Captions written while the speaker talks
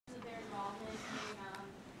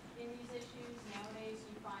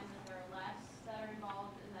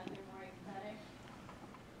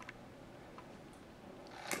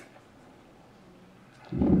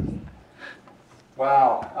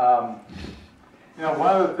Wow. You know,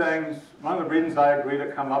 one of the reasons I agree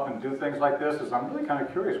to come up and do things like this is I'm really kind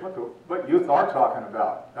of curious what youth are talking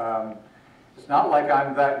about. It's not like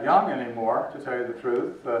I'm that young anymore, to tell you the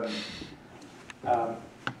truth. And,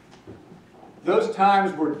 those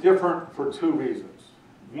times were different for two reasons.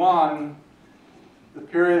 One, the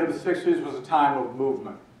period of the 60s was a time of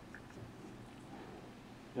movement.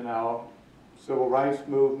 You know, civil rights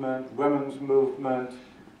movement, women's movement,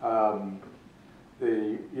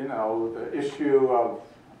 the issue of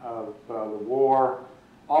the war.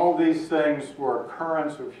 All these things were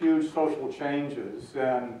currents of huge social changes,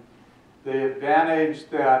 and the advantage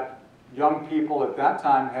that young people at that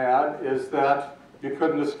time had is that you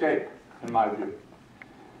couldn't escape, in my view.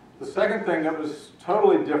 The second thing that was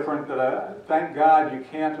totally different that thank God you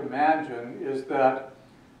can't imagine is that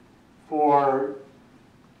for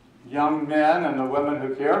young men and the women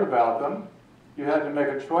who cared about them, you had to make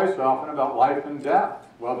a choice often about life and death,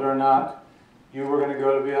 whether or not you were going to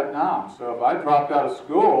go to Vietnam. So if I dropped out of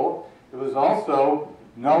school, it was also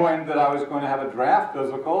knowing that I was going to have a draft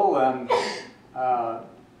physical and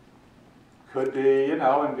could be, you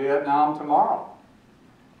know, in Vietnam tomorrow.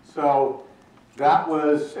 So that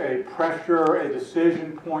was a pressure, a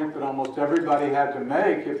decision point that almost everybody had to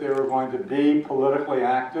make if they were going to be politically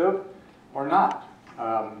active or not.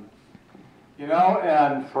 You know,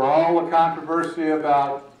 and for all the controversy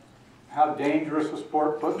about how dangerous a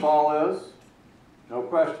sport football is, no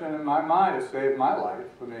question in my mind, it saved my life.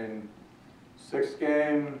 I mean, 6th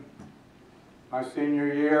game my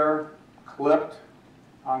senior year, clipped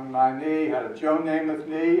on my knee, had a Joe Namath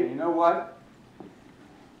knee, and you know what?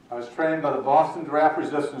 I was trained by the Boston Draft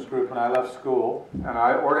Resistance Group when I left school, and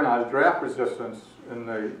I organized draft resistance in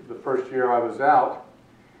the first year I was out,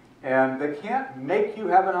 and they can't make you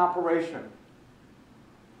have an operation.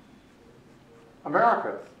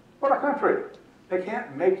 America, what a country. They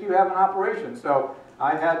can't make you have an operation. So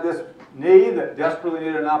I had this knee that desperately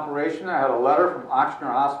needed an operation. I had a letter from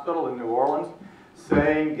Ochsner Hospital in New Orleans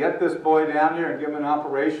saying, get this boy down here and give him an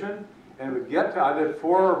operation. And we get to, I did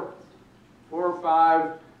four or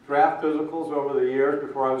five draft physicals over the years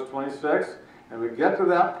before I was 26. And we get to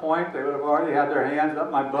that point, they would have already had their hands up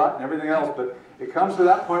my butt and everything else, but it comes to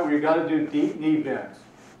that point where you've got to do deep knee bends.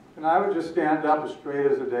 And I would just stand up as straight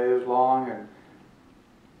as the day is long, and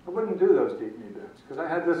I wouldn't do those deep knee bends because I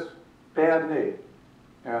had this bad knee.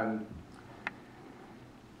 And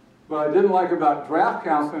what I didn't like about draft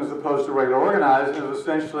counseling as opposed to regular organizing is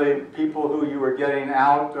essentially people who you were getting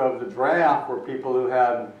out of the draft were people who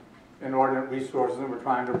had inordinate resources and were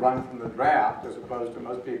trying to run from the draft as opposed to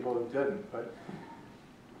most people who didn't. But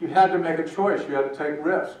you had to make a choice. You had to take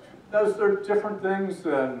risks. Those are different things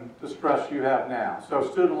than the stress you have now. So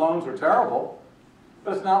student loans are terrible,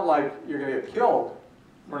 but it's not like you're going to get killed.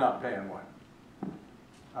 We're not paying one.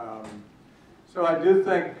 So I do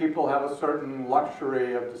think people have a certain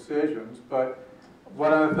luxury of decisions, but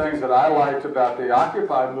one of the things that I liked about the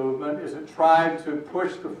Occupy movement is it tried to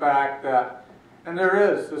push the fact that, and there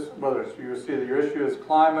is this, whether it's you see that your issue is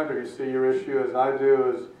climate or you see your issue as I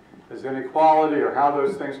do as inequality or how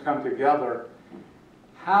those things come together,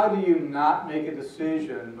 how do you not make a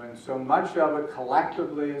decision when so much of it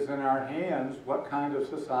collectively is in our hands, what kind of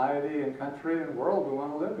society and country and world we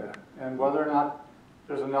want to live in, and whether or not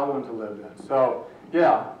there's another one to live in. So,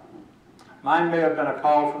 yeah, mine may have been a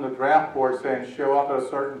call from the draft board saying show up at a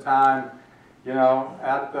certain time, you know,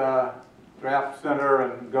 at the draft center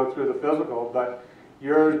and go through the physical, but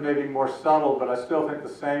yours may be more subtle, but I still think the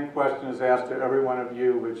same question is asked to every one of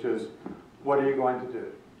you, which is, what are you going to do?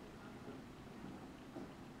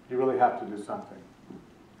 You really have to do something.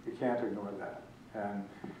 You can't ignore that. And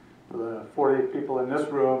for the 40 people in this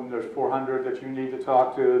room, there's 400 that you need to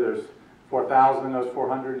talk to. There's 4,000 those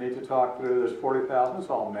 400 need to talk to. There's 40,000. It's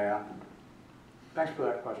all math. Thanks for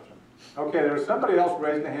that question. Okay, there was somebody else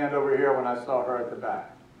raising a hand over here when I saw her at the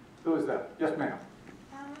back. Who is that? Yes, ma'am.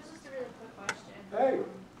 It was just a really quick question. Hey.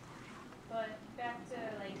 But back to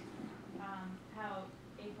like how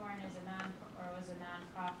Acorn is was a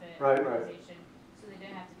non-profit organization, so they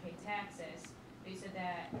didn't have to pay taxes. But you said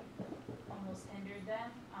that almost hindered them.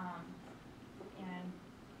 And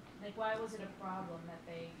like, why was it a problem that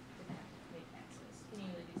they didn't have to pay taxes? Can you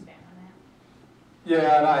like expand on that?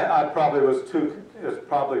 Yeah, and I probably was it's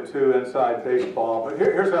probably too inside baseball, but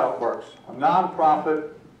here's how it works. A nonprofit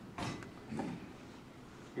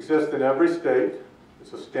exists in every state.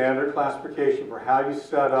 It's a standard classification for how you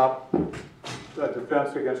set up a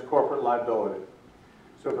defense against corporate liability.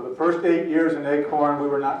 So for the first 8 years in Acorn, we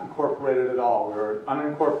were not incorporated at all. We were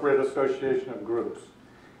an unincorporated association of groups.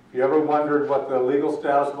 If you ever wondered what the legal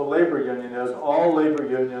status of a labor union is, all labor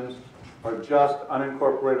unions are just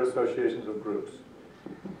unincorporated associations of groups.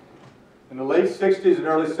 In the late 60s and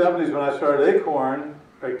early 70s when I started Acorn,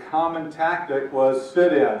 a common tactic was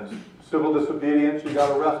sit-ins. Civil disobedience, you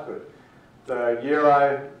got arrested.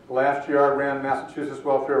 Last year I ran Massachusetts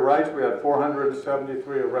Welfare Rights, we had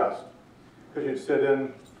 473 arrests. Because you'd sit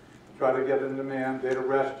in, try to get in demand, they'd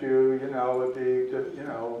arrest you, it'd be,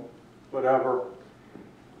 whatever.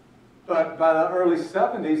 But by the early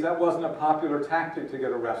 70s, that wasn't a popular tactic to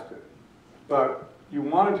get arrested. But you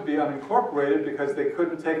wanted to be unincorporated because they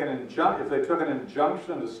couldn't take an injunction. If they took an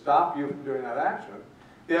injunction to stop you from doing that action,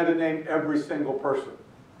 they had to name every single person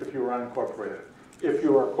if you were unincorporated. If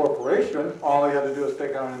you were a corporation, all you had to do was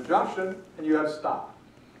take out an injunction and you had to stop.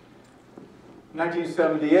 In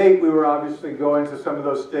 1978, we were obviously going to some of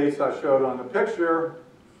those states I showed on the picture.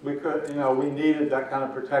 We needed that kind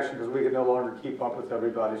of protection because we could no longer keep up with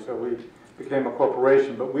everybody, so we became a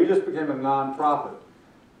corporation, but we just became a nonprofit.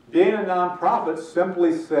 Being a nonprofit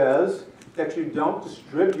simply says that you don't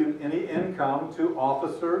distribute any income to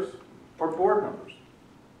officers or board members.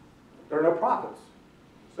 There are no profits.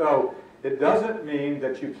 So it doesn't mean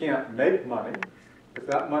that you can't make money. If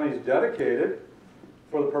that money is dedicated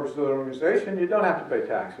for the purpose of the organization, you don't have to pay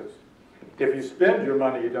taxes. If you spend your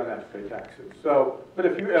money, you don't have to pay taxes. But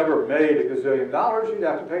if you ever made $1 gazillion, you'd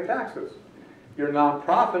have to pay taxes. Your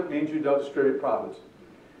nonprofit means you don't distribute profits.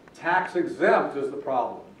 Tax exempt is the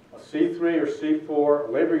problem. A C3 or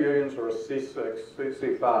C4, labor unions, or a C6,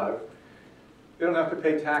 C5, they don't have to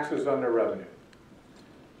pay taxes on their revenue.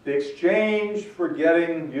 The exchange for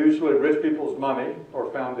getting usually rich people's money,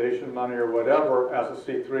 or foundation money, or whatever, as a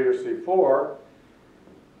C3 or C4,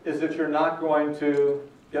 is that you're not going to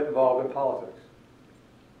get involved in politics.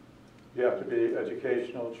 You have to be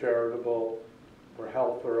educational, charitable, or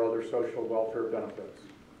health or other social welfare benefits.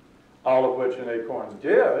 All of which in Acorns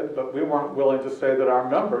did, but we weren't willing to say that our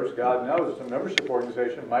members, God knows, it's a membership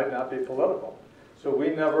organization, might not be political. So we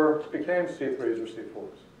never became C3s or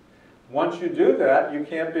C4s. Once you do that, you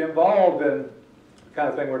can't be involved in the kind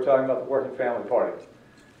of thing we're talking about, the Working Family Party.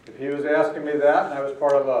 If he was asking me that and I was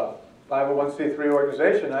part of a 501c3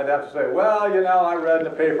 organization, I'd have to say, well, I read in the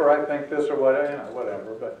paper, I think this or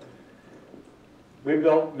whatever. But we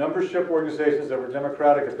built membership organizations that were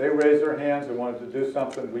democratic. If they raised their hands and wanted to do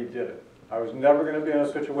something, we did it. I was never going to be in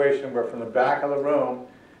a situation where from the back of the room,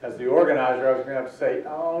 as the organizer, I was going to have to say,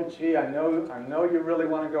 oh, gee, I know you really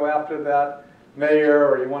want to go after that mayor,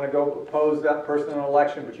 or you want to go oppose that person in an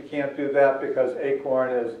election, but you can't do that because Acorn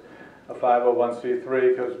is a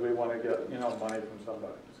 501c3 because we want to get money from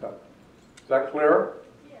somebody. So, is that clear?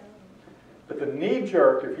 Yeah. But the knee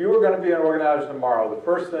jerk, if you were going to be an organizer tomorrow, the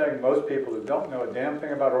first thing most people who don't know a damn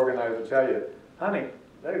thing about organizing will tell you, honey,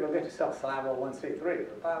 better go get yourself 501c3.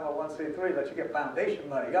 501c3 lets you get foundation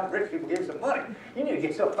money. You got rich people give you some money. You need to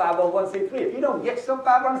get yourself 501c3. If you don't get yourself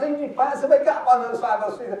 501c3, you need to find somebody got one of those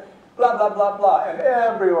 501c3. Blah, blah, blah, blah. And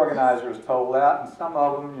every organizer is told that, and some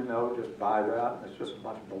of them, just buy that. It's just a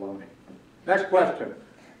bunch of baloney. Next question.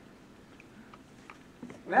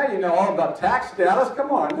 Now you know all about tax status. Come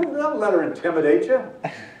on, don't let her intimidate you.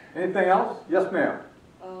 Anything else? Yes, ma'am.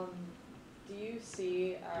 Do you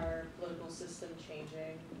see our political system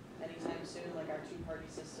changing anytime soon, like our two-party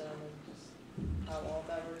system and just how all of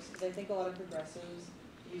that works? Because I think a lot of progressives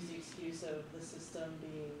use the excuse of the system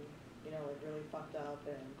being, really fucked up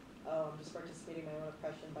and I'm just participating in my own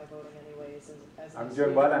oppression by voting anyways. I'm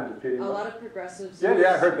doing what? I'm defeating a lot of progressives. Yeah,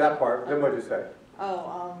 I heard that part. Then what did you say?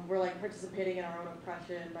 We're like participating in our own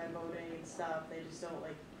oppression by voting and stuff. They just don't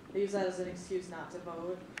they use that as an excuse not to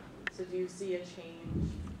vote. So do you see a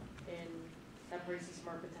change in that party system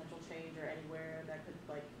or potential change or anywhere that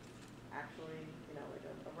could actually, like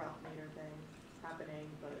a Ralph Nader thing happening,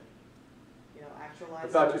 but actualize? I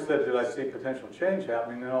thought you said, did I see potential change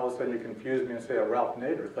happening? Then all of a sudden you confused me and say a Ralph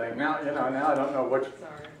Nader thing. Now, now I don't know which.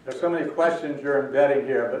 Sorry. There's so many questions you're embedding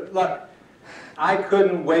here. But look, I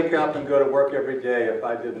couldn't wake up and go to work every day if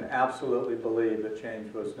I didn't absolutely believe that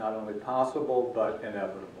change was not only possible, but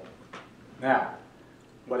inevitable. Now,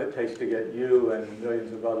 what it takes to get you and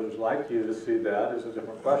millions of others like you to see that is a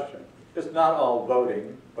different question. It's not all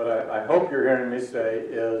voting, but I hope you're hearing me say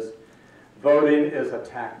is voting is a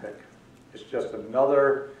tactic. It's just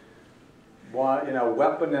another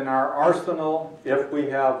weapon in our arsenal if we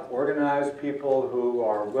have organized people who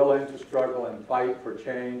are willing to struggle and fight for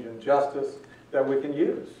change and justice that we can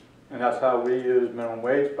use. And that's how we use minimum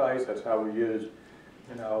wage fights. That's how we use,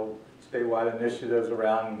 statewide initiatives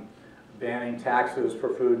around banning taxes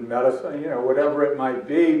for food and medicine, whatever it might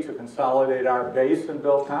be to consolidate our base and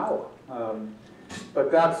build power. But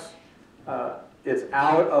that's, it's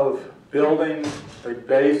out of building a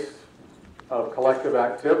base of collective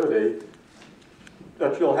activity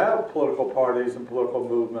that you'll have political parties and political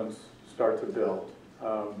movements start to build.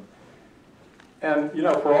 And you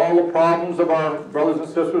know, for all the problems of our brothers and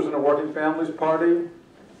sisters in the Working Families Party,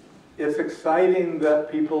 it's exciting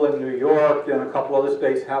that people in New York and a couple other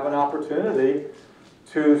states have an opportunity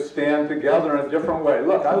to stand together in a different way.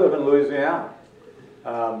 Look, I live in Louisiana.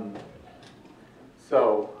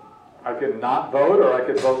 So I could not vote, or I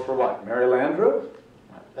could vote for what? Mary Landrieu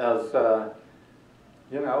as,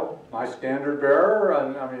 you know, my standard bearer.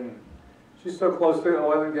 And I mean, she's so close to the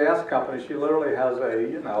oil and gas company, she literally has a,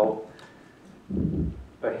 you know,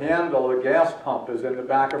 the handle, the gas pump is in the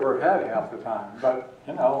back of her head half the time. But,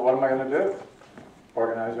 you know, what am I going to do?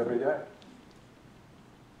 Organize every day.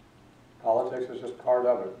 Politics is just part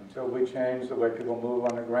of it. Until we change the way people move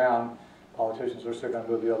on the ground, politicians are still going to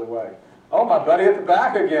move the other way. Oh, my buddy at the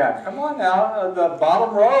back again. Come on now, the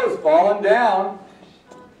bottom row is falling down.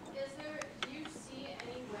 Do you see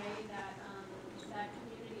any way that that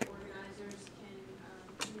community organizers can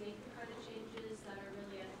make the kind of changes that are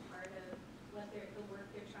really at the heart of what the work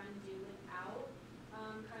they're trying to do without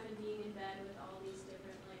kind of being in bed with all these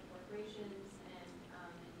different like corporations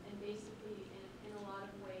and basically in a lot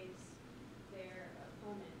of ways their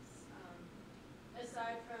opponents,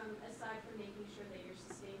 aside from making sure that you're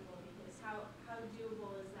sustainable, because how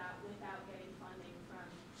doable is that without getting funding from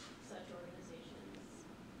such organizations?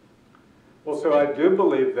 Well, so I do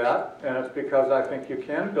believe that, and it's because I think you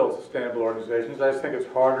can build sustainable organizations. I just think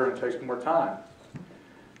it's harder and takes more time.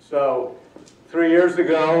 So 3 years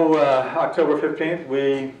ago, October 15th,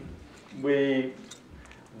 we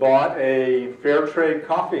bought a fair trade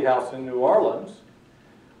coffee house in New Orleans,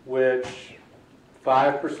 which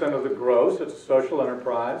 5% of the gross, it's a social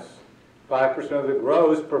enterprise, 5% of the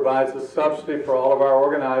gross provides a subsidy for all of our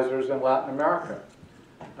organizers in Latin America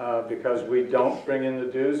because we don't bring in the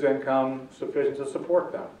dues income sufficient to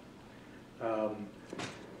support them.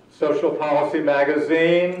 Social Policy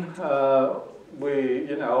Magazine, we,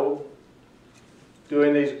 you know,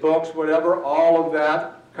 doing these books, whatever, all of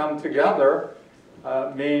that come together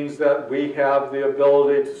means that we have the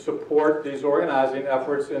ability to support these organizing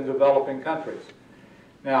efforts in developing countries.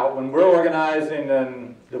 Now, when we're organizing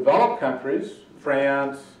in developed countries,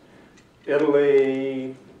 France,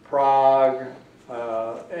 Italy, Prague,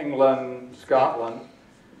 England, Scotland,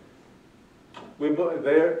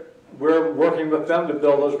 we're working with them to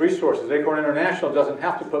build those resources. Acorn International doesn't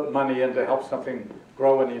have to put money in to help something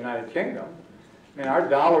grow in the United Kingdom. I mean, our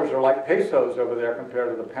dollars are like pesos over there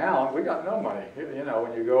compared to the pound. We got no money. You know,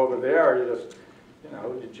 when you go over there, you just, you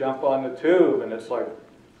know, you jump on the tube and it's like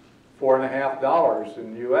 $4.50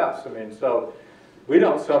 in the U.S. I mean, so we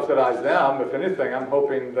don't subsidize them. If anything, I'm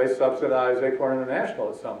hoping they subsidize Acorn International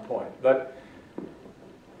at some point. But,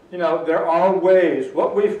 you know, there are ways.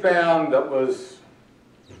 What we found that was,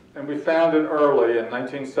 and we found it early in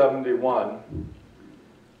 1971,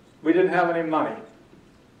 we didn't have any money.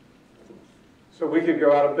 So we could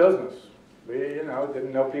go out of business. We, you know,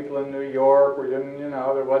 didn't know people in New York. We didn't, you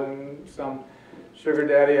know, there wasn't some sugar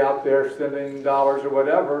daddy out there sending dollars or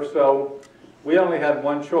whatever. So we only had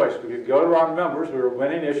one choice. We could go to our members. We were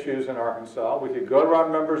winning issues in Arkansas. We could go to our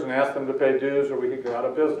members and ask them to pay dues, or we could go out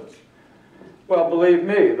of business. Well, believe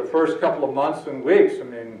me, the first couple of months and weeks, I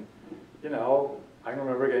mean, you know, I can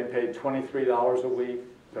remember getting paid $23 a week,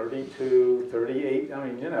 32, 38. I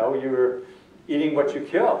mean, you know, you were eating what you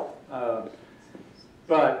kill.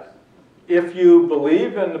 But if you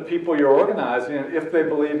believe in the people you're organizing, and if they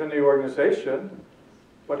believe in the organization,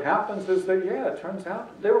 what happens is that, yeah, it turns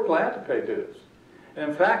out they were glad to pay dues. And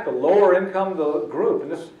in fact, the lower income the group,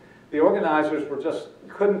 and the organizers were just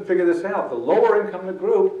couldn't figure this out. The lower income the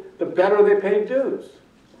group, the better they paid dues.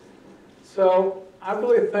 So I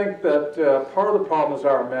really think that part of the problem is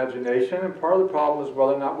our imagination, and part of the problem is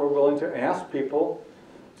whether or not we're willing to ask people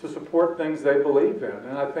to support things they believe in.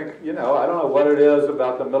 And I think, you know, I don't know what it is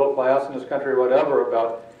about the middle class in this country or whatever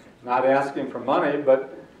about not asking for money,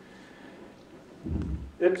 but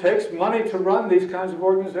it takes money to run these kinds of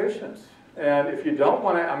organizations. And if you don't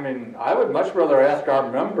want to, I mean, I would much rather ask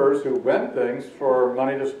our members who win things for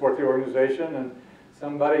money to support the organization and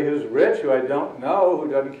somebody who's rich who I don't know, who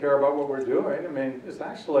doesn't care about what we're doing. I mean, it's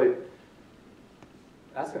actually,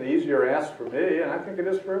 that's an easier ask for me, and I think it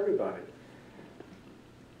is for everybody.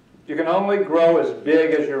 You can only grow as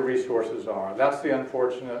big as your resources are. That's the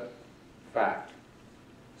unfortunate fact.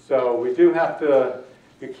 So we do have to,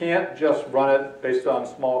 you can't just run it based on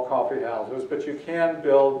small coffee houses, but you can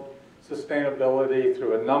build sustainability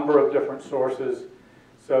through a number of different sources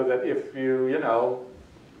so that if you, you know,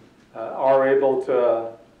 are able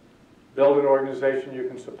to build an organization, you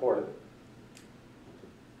can support it.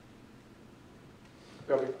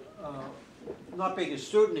 Go ahead. not being a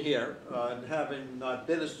student here, and having not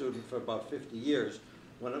been a student for about 50 years,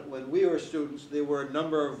 when we were students, there were a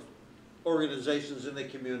number of organizations in the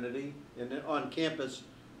community and on campus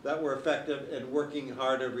that were effective and working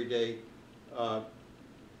hard every day,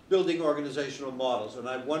 building organizational models. And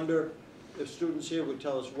I wonder if students here would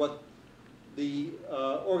tell us what the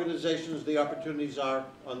organizations, the opportunities are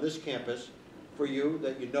on this campus for you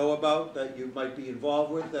that you know about, that you might be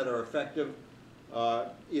involved with, that are effective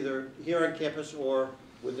either here on campus or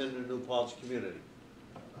within the New Paltz community.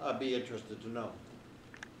 I'd be interested to know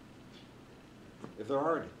if there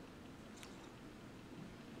are any.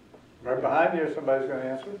 Right behind you, somebody's going to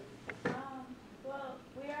answer. Well,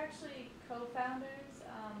 we are actually co-founders.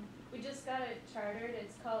 We just got it chartered.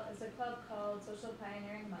 It's a club called Social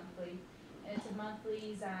Pioneering Monthly, and it's a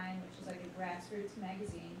monthly zine, which is like a Grassroots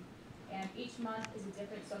magazine. And each month is a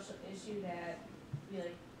different social issue that we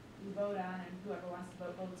vote on, and whoever wants to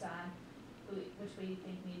vote votes on, which we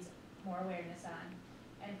think needs more awareness on,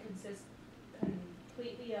 and consists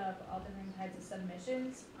completely of all different kinds of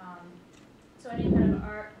submissions. So any kind of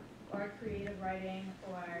art or creative writing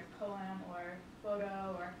or poem or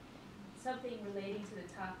photo or something relating to the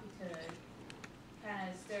topic to kind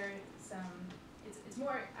of stir some, it's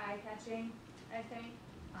more eye-catching, I think,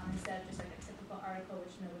 instead of just like a typical article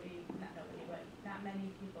which not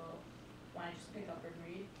many people want to just pick up and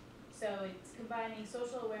read. So it's combining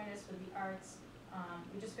social awareness with the arts.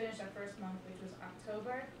 We just finished our first month, which was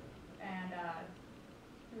October, and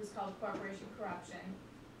it was called Corporation Corruption,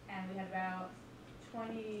 and we had about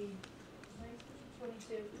 22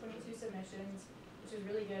 submissions, which is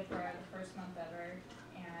really good for the first month ever.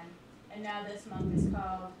 And now this month is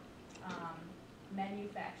called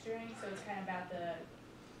Manufacturing, so it's kind of about the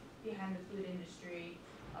behind the food industry,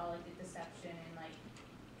 all like the deception and like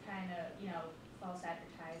kind of, false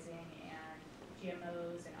advertising and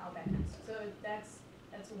GMOs and all that kind of stuff. So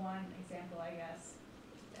that's one example, I guess.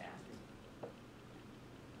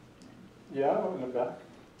 Yeah, in the back.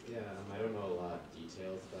 Yeah, I don't know a lot of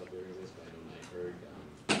details about the organization, but I know I heard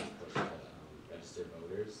push to register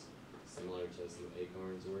voters, similar to some of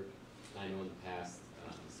Acorn's work. I know in the past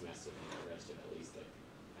semester they registered at least,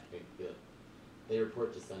 I think they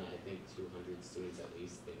report to Senate, I think 200 students at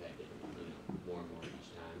least. They've had different, more and more each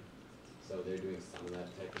time. So they're doing some of that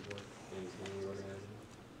type of work in community organizing.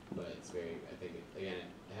 But it's very, I think, again,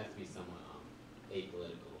 it has to be somewhat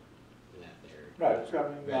apolitical in that they're... Right, it's got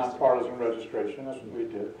nonpartisan registration, that's what we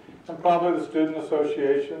did. And probably the student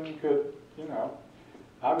association could,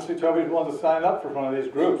 obviously Toby's willing to sign up for one of these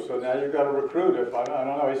groups, so now you've got to recruit if, I don't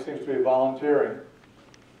know, he seems to be volunteering.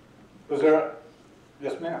 Was there,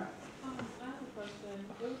 yes ma'am? I have a question.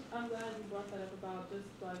 I'm glad you brought that up about just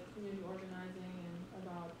like community organizing and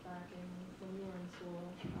about tracking when you were in school,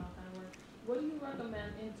 kind of work. What do you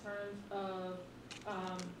recommend in terms of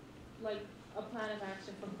like a plan of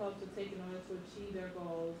action for clubs to take in order to achieve their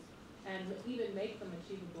goals and even make them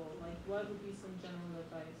achievable? Like what would be some general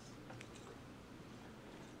advice?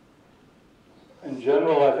 In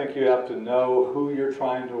general, I think you have to know who you're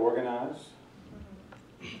trying to organize.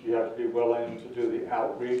 You have to be willing to do the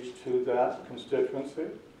outreach to that constituency.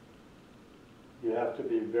 You have to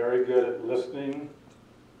be very good at listening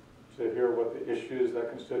to hear what the issues that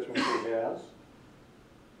constituency has.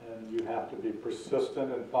 And you have to be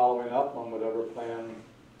persistent in following up on whatever plan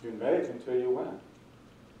you make until you win.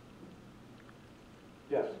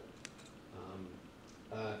 Yes?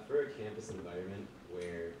 For a campus environment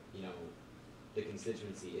where, the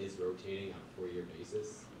constituency is rotating on a 4-year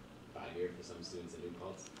basis, 5-year for some students in New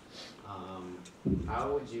Paltz,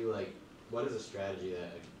 how would you, what is a strategy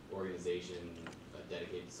that an organization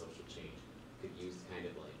dedicated to social change could use to kind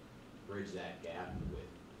of, bridge that gap with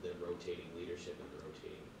the rotating leadership and the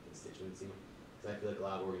rotating constituency? Because I feel like a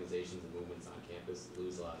lot of organizations and movements on campus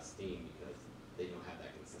lose a lot of steam because they don't have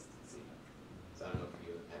that consistency. So I don't know if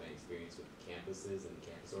you have any experience with campuses and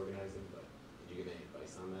campus organizing, but could you give any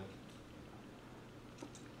advice on that?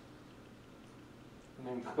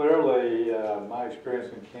 I mean, clearly, my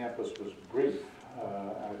experience in campus was brief.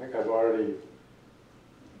 I think I've already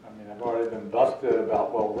been busted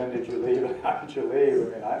about, well, when did you leave and how did you leave? I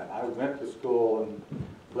mean, I went to school and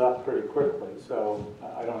left pretty quickly, so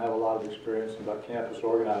I don't have a lot of experience about campus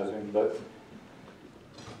organizing, but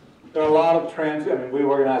there are a lot of we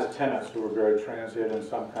organized tenants who were very transient in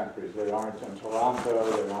some countries. They aren't in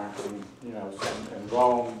Toronto, they aren't in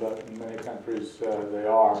Rome, but in many countries they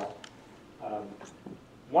are.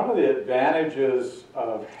 One of the advantages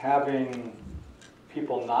of having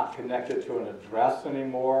people not connected to an address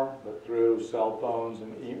anymore, but through cell phones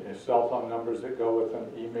and cell phone numbers that go with them,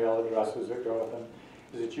 email addresses that go with them,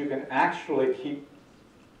 is that you can actually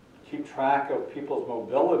keep track of people's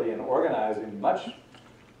mobility and organizing much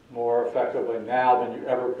more effectively now than you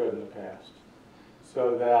ever could in the past.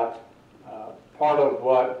 So that part of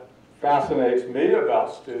what fascinates me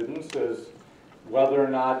about students is whether or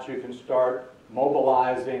not you can start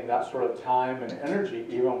mobilizing that sort of time and energy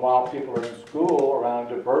even while people are in school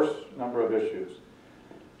around a diverse number of issues.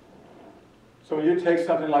 So when you take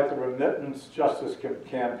something like the remittance justice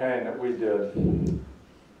campaign that we did,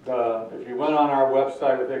 if you went on our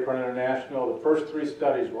website with Acorn International, the first 3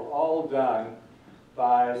 studies were all done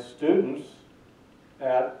by students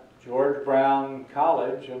at George Brown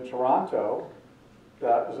College in Toronto.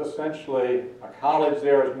 That is essentially, a college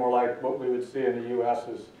there is more like what we would see in the US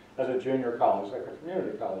as a junior college, like a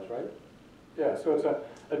community college, right? Yeah, so it's a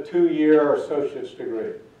 2-year associate's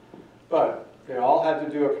degree. But they all had to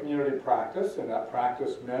do a community practice, and that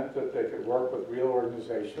practice meant that they could work with real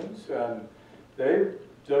organizations, and they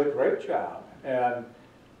did a great job. And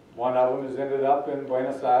one of them has ended up in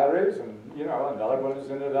Buenos Aires, and another one has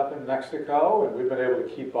ended up in Mexico, and we've been able to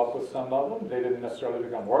keep up with some of them. They didn't necessarily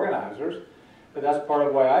become organizers, but that's part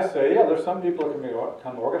of why I say, yeah, there's some people who can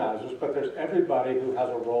become organizers, but there's everybody who has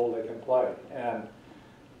a role they can play. And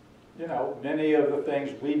many of the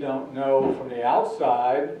things we don't know from the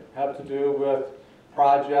outside have to do with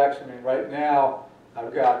projects. I mean, right now,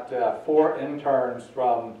 I've got 4 interns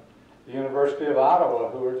from the University of Ottawa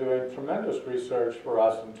who are doing tremendous research for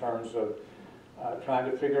us in terms of trying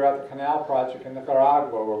to figure out the canal project in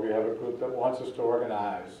Nicaragua, where we have a group that wants us to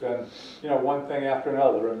organize. And, one thing after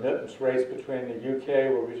another, the remittance race between the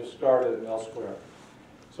UK, where we just started, and elsewhere.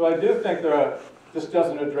 So I do think this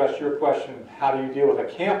doesn't address your question, how do you deal with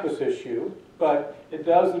a campus issue, but it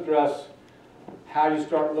does address how you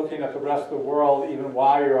start looking at the rest of the world even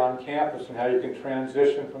while you're on campus, and how you can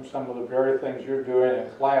transition from some of the very things you're doing in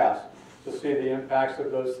class to see the impacts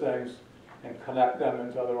of those things and connect them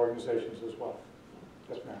into other organizations as well.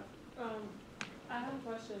 Yes, ma'am. I have a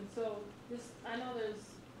question. So I know there's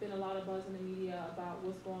been a lot of buzz in the media about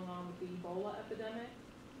what's going on with the Ebola epidemic.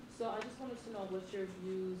 So I just wanted to know what's your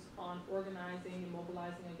views on organizing and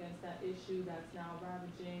mobilizing against that issue that's now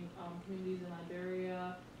ravaging communities in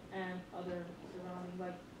Liberia and other surrounding.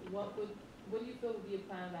 Like, what do you feel would be a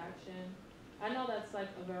plan of action? I know that's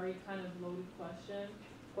like a very kind of loaded question,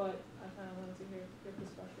 but I kind of wanted to hear your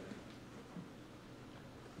perspective.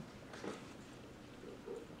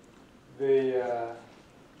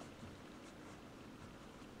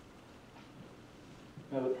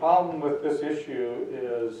 The problem with this issue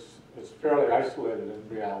is it's fairly isolated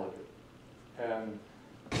in reality, and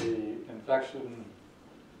the infection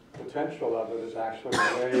potential of it is actually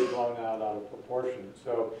way blown out of proportion.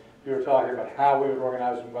 So if you were talking about how we would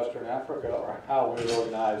organize in Western Africa, or how we would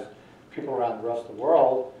organize people around the rest of the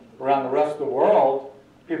world,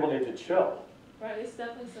 people need to chill. Right, it's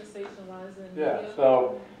definitely sensationalized in yeah, media.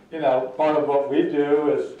 So, part of what we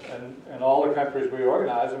do is, in all the countries we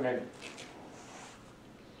organize, I mean,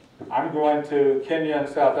 I'm going to Kenya and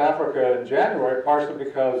South Africa in January, partially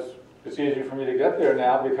because it's easier for me to get there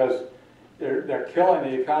now, because they're killing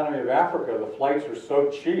the economy of Africa. The flights are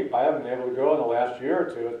so cheap. I haven't been able to go in the last year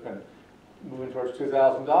or two. It's been moving towards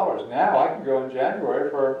 $2,000. Now I can go in January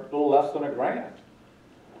for a little less than $1,000.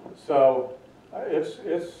 So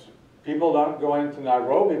people don't go into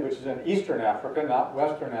Nairobi, which is in Eastern Africa, not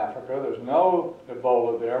Western Africa. There's no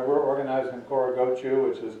Ebola there. We're organizing in Korogochu,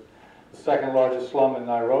 which is the 2nd largest slum in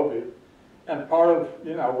Nairobi. And part of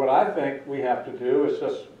what I think we have to do is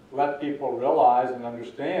just let people realize and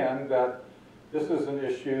understand that this is an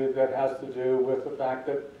issue that has to do with the fact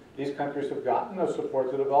that these countries have gotten no support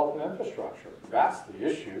to develop an infrastructure. That's the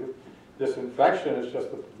issue. This infection is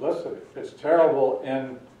just the publicity. It's terrible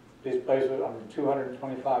in these places. I mean,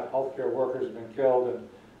 225 healthcare workers have been killed in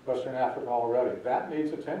Western Africa already. That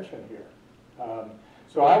needs attention here.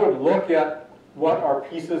 So I would look at what are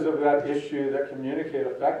pieces of that issue that communicate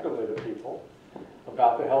effectively to people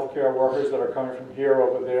about the healthcare workers that are coming from here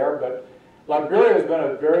over there. But Liberia has been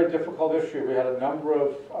a very difficult issue. We had a number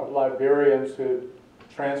of Liberians who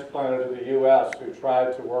transplanted to the U.S. who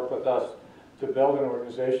tried to work with us to build an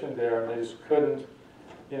organization there, and they just couldn't,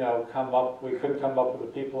 we couldn't come up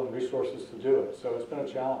with the people and resources to do it. So it's been a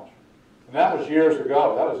challenge. And that was years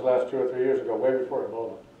ago. That was the last 2 or 3 years ago, way before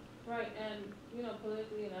Ebola. Right, and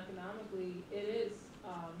politically and economically, it is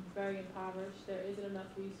very impoverished. There isn't enough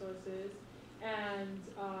resources. And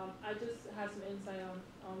I just had some insight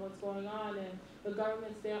on what's going on, and the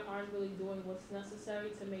governments there aren't really doing what's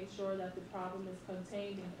necessary to make sure that the problem is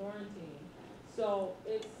contained and quarantined. So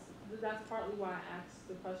that's partly why I asked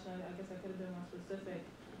the question. I guess I could have been more specific.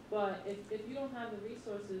 But if you don't have the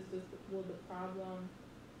resources, will the problem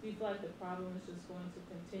do you feel like the problem is just going to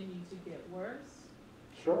continue to get worse?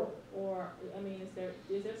 Sure. Or, I mean,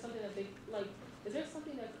 is there something that is there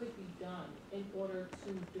something that could be done in order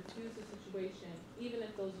to diffuse the situation, even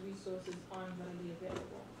if those resources aren't readily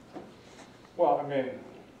available? Well, I mean,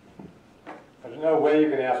 there's no way you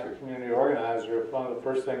can ask a community organizer if one of the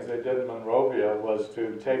first things they did in Monrovia was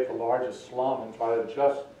to take the largest slum and try to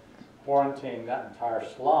just quarantine that entire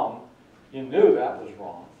slum. You knew that was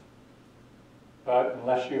wrong. But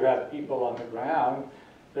unless you had people on the ground,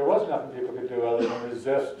 there was nothing people could do other than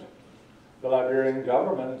resist the Liberian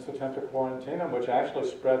government's attempt to quarantine them, which actually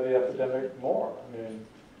spread the epidemic more. I mean,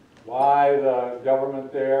 why the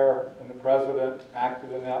government there and the president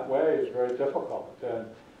acted in that way is very difficult. And,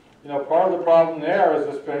 you know, part of the problem there is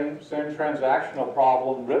this same transactional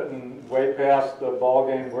problem written way past the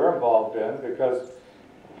ballgame we're involved in, because,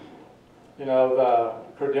 you know, the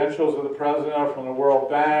credentials of the president are from the World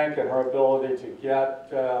Bank and her ability to get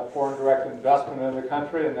foreign direct investment in the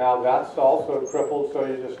country, and now that's also crippled, so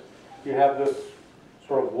you have this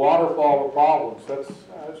sort of waterfall of problems.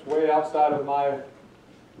 That's way outside of my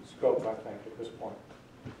scope, I think, at this point.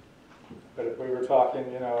 But if we were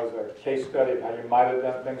talking, you know, as a case study of how you might have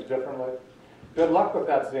done things differently, good luck with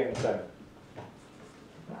that zine thing.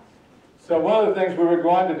 So one of the things we were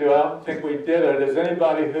going to do, I don't think we did it, is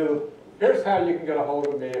anybody who, here's how you can get a hold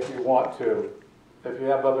of me if you want to. If you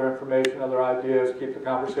have other information, other ideas, keep the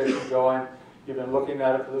conversation going. You've been looking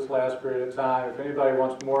at it for this last period of time. If anybody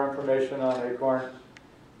wants more information on Acorn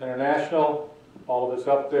International, all of it's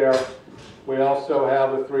up there. We also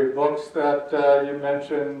have the 3 books that you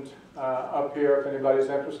mentioned up here if anybody's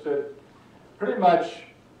interested. Pretty much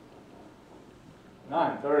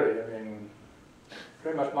 9:30, I mean,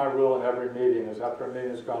 pretty much my rule in every meeting is after a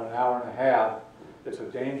meeting has gone an hour and a half, it's a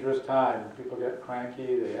dangerous time. People get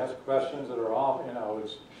cranky, they ask questions that are off, you know,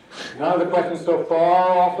 it's none of the questions so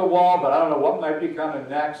far off the wall, but I don't know what might be coming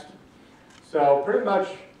next. So pretty much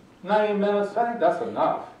 90 minutes, I think that's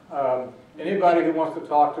enough. Anybody who wants to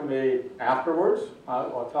talk to me afterwards,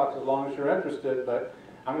 I'll talk as long as you're interested, but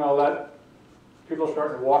I'm going to let people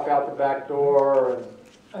start to walk out the back door, and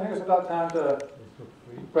I think it's about time to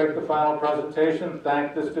break the final presentation.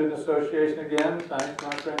 Thank the Student Association again. Thanks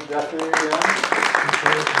my friend Jesse again.